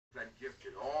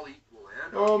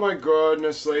Oh my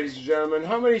goodness, ladies and gentlemen.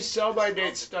 How many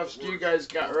sell-by-date stuffs do you guys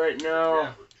got right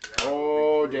now?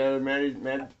 Oh, Dad,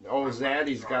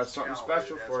 Zaddy's got something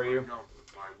special for you.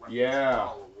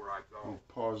 Yeah. Let me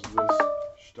pause this.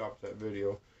 Stop that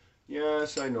video.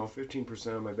 Yes, I know. 15%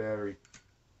 of my battery.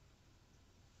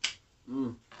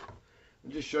 I'll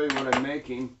just show you what I'm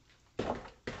making.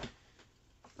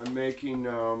 I'm making,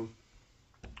 let's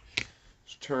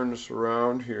turn this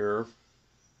around here.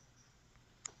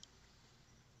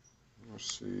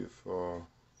 Let's see if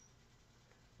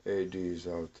AD's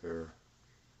out there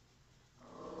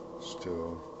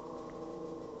still.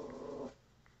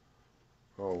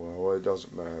 Oh well, it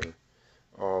doesn't matter.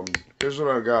 Here's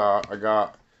what I got. I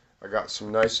got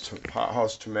some nice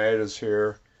hothouse tomatoes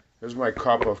here. Here's my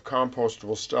cup of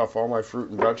compostable stuff. All my fruit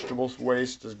and vegetables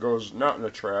waste goes not in the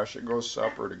trash. It goes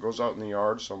separate. It goes out in the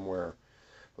yard somewhere.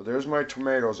 But there's my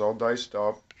tomatoes all diced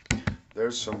up.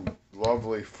 There's some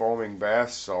lovely foaming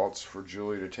bath salts for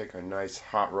Julie to take a nice,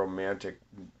 hot, romantic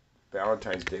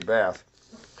Valentine's Day bath.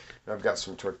 And I've got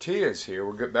some tortillas here.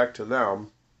 We'll get back to them.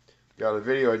 Got a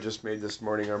video I just made this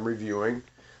morning I'm reviewing.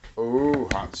 Ooh,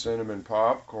 hot cinnamon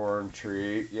popcorn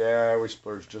treat. Yeah, we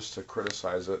splurged just to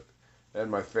criticize it. And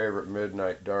my favorite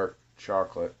midnight dark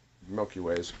chocolate, Milky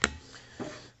Ways.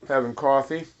 Having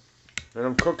coffee. And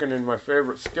I'm cooking in my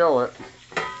favorite skillet.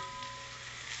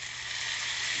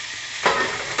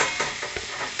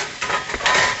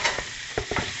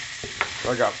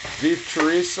 I got beef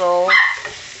chorizo,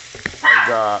 I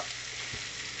got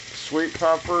sweet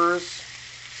peppers,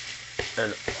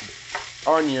 and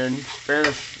onion,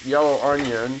 Spanish yellow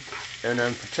onion, and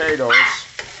then potatoes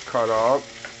cut up.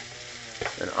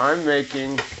 And I'm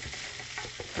making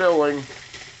filling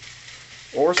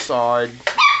or side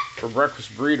for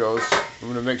breakfast burritos. I'm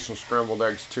going to make some scrambled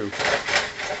eggs too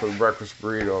for the breakfast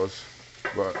burritos.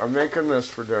 But I'm making this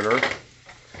for dinner.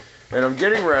 And I'm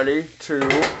getting ready to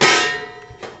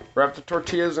wrap the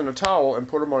tortillas in a towel and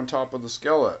put them on top of the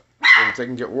skillet so that they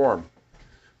can get warm.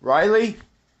 Riley?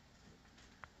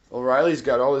 Well, Riley's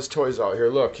got all his toys out here.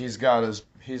 Look, he's got his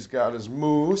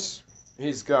moose,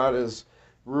 he's got his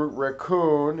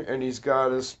raccoon, and he's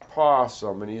got his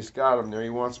possum, and he's got them there. He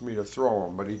wants me to throw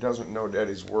them, but he doesn't know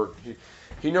Daddy's work.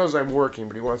 He knows I'm working,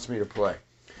 but he wants me to play.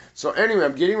 So anyway,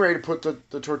 I'm getting ready to put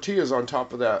the tortillas on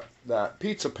top of that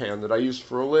pizza pan that I used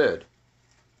for a lid.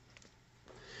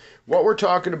 What we're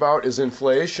talking about is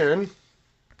inflation.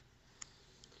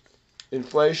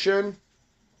 Inflation?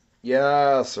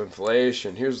 Yes,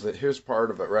 inflation. Here's part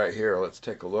of it right here. Let's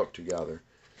take a look together.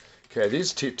 Okay,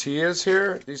 these tortillas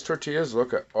here,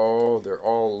 look at, oh, they're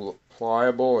all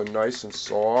pliable and nice and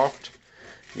soft.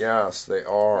 Yes, they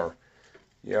are.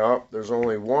 Yep, there's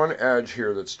only one edge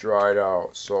here that's dried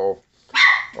out. So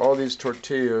all these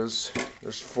tortillas,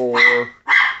 there's 4,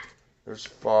 there's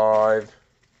 5,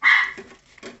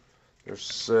 there's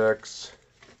 6,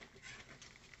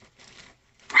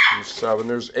 there's 7,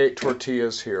 there's 8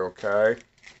 tortillas here, okay?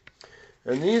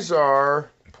 And these are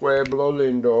Pueblo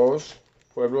Lindos,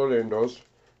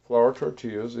 flour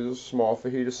tortillas. These are small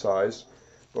fajita size.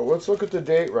 But let's look at the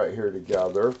date right here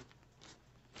together.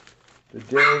 The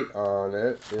date on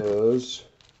it is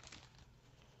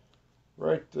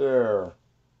right there.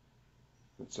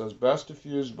 It says best if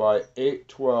used by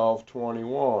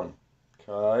 8/12/21.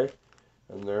 Okay?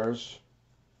 And there's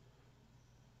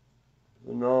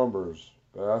the numbers.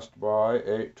 Best by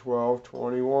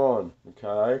 8/12/21.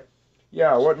 Okay?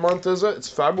 Yeah, what month is it? It's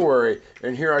February.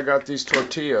 And here I got these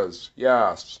tortillas.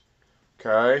 Yes.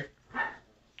 Okay?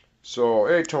 So,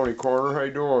 hey, Tony Corner, how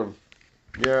you doing?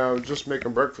 Yeah, I was just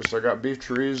making breakfast. I got beef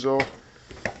chorizo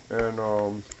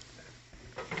and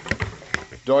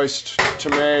diced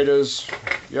tomatoes,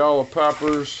 yellow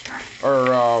peppers,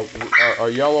 or a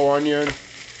yellow onion,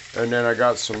 and then I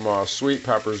got some sweet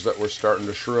peppers that were starting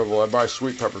to shrivel. I buy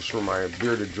sweet peppers for my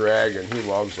bearded dragon. He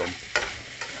loves them.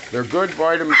 They're good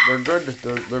vitamin. They're good.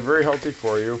 They're very healthy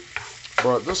for you.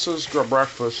 But this is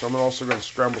breakfast. I'm also going to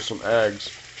scramble some eggs.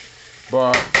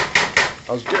 But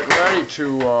I was getting ready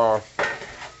to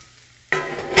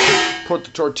put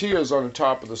the tortillas on the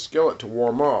top of the skillet to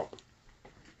warm up.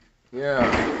 Yeah,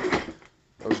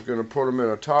 I was going to put them in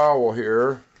a towel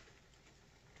here.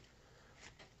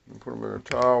 Put them in a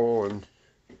towel and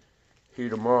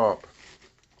heat them up.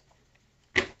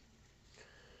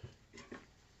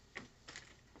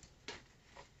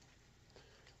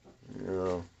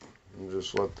 Yeah, and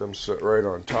just let them sit right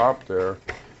on top there,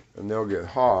 and they'll get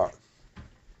hot.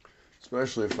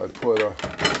 Especially if I put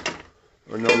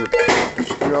another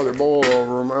bowl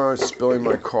over them. I'm spilling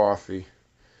my coffee.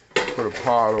 Put a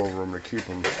pot over them to keep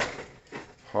them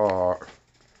hot.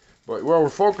 But, well, we're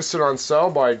focusing on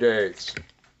sell-by dates.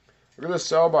 Look at the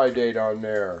sell-by date on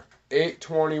there.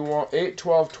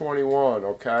 8/12/21,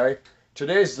 okay?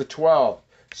 Today's the 12th.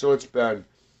 So it's been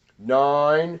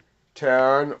 9,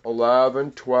 10,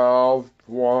 11, 12,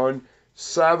 1,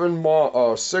 7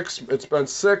 months, 6, it's been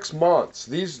 6 months.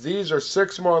 These are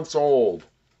 6 months old.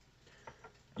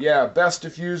 Yeah, best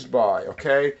if used by,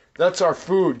 okay? That's our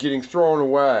food getting thrown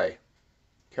away.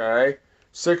 Okay?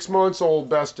 6 months old,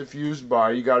 best if used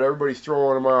by. You got everybody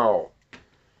throwing them out.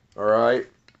 Alright?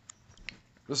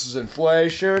 This is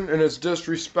inflation, and it's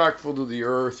disrespectful to the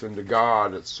earth and to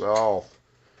God itself.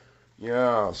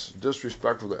 Yes,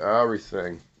 disrespectful to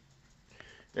everything.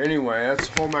 Anyway, that's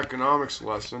home economics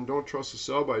lesson. Don't trust the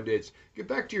sell-by dates. Get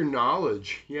back to your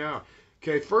knowledge. Yeah.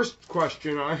 Okay, first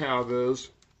question I have is,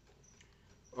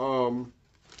 what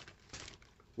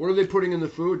are they putting in the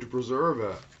food to preserve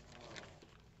it?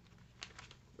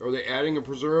 Are they adding a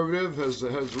preservative? Has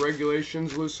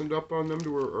regulations loosened up on them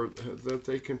to or that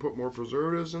they can put more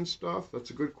preservatives and stuff?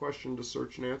 That's a good question to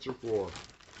search and answer for.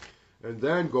 And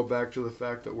then go back to the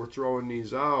fact that we're throwing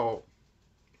these out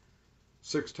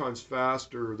 6 times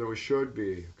faster than we should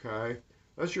be, okay?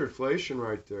 That's your inflation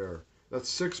right there. That's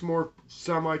 6 more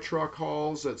semi-truck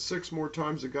hauls. That's 6 more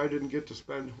times the guy didn't get to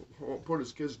put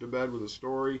his kids to bed with a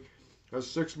story. That's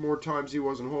 6 more times he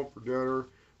wasn't home for dinner.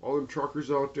 All them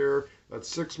truckers out there, that's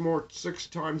 6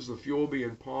 times the fuel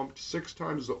being pumped, 6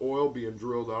 times the oil being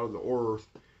drilled out of the earth,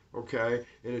 okay?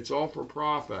 And it's all for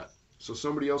profit, so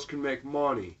somebody else can make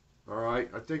money, all right?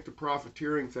 I think the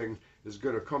profiteering thing is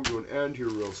going to come to an end here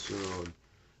real soon.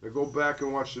 Now go back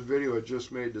and watch the video I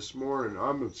just made this morning.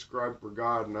 I'm a scribe for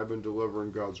God, and I've been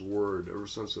delivering God's word ever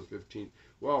since the 15th.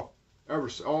 Well,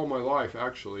 all my life,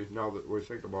 actually, now that we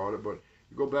think about it, but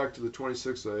you go back to the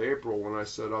 26th of April when I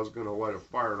said I was going to light a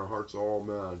fire in the hearts of all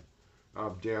men.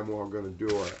 I'm damn well going to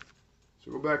do it.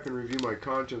 So go back and review my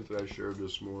content that I shared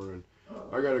this morning.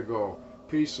 I got to go.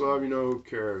 Peace, love, you know who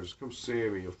cares. Come see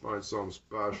me. You'll find something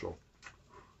special.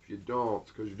 If you don't,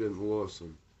 it's because you didn't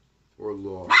listen or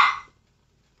look.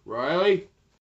 Riley?